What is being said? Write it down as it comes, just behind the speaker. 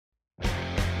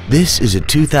This is a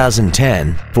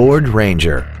 2010 Ford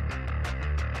Ranger.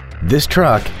 This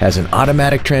truck has an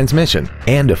automatic transmission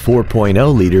and a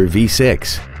 4.0-liter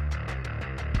V6.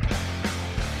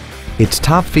 Its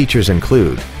top features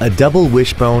include a double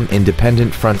wishbone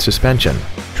independent front suspension,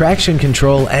 traction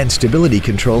control and stability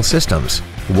control systems,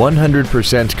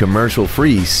 100%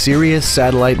 commercial-free Sirius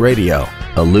satellite radio,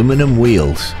 aluminum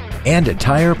wheels, and a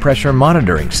tire pressure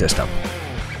monitoring system.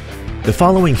 The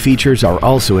following features are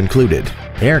also included: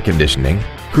 air conditioning,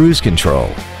 cruise control,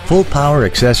 full power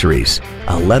accessories,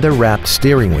 a leather-wrapped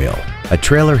steering wheel, a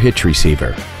trailer hitch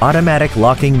receiver, automatic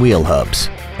locking wheel hubs,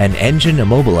 an engine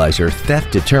immobilizer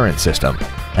theft deterrent system,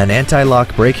 an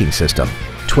anti-lock braking system,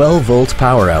 12-volt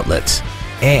power outlets,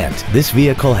 and this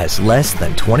vehicle has less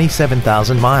than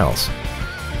 27,000 miles.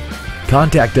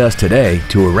 Contact us today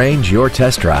to arrange your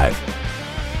test drive.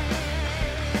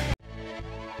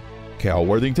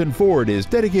 CalWorthington Ford is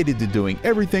dedicated to doing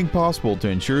everything possible to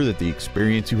ensure that the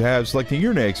experience you have selecting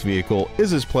your next vehicle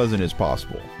is as pleasant as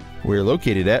possible. We're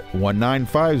located at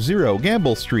 1950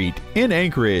 Gambell Street in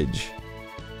Anchorage.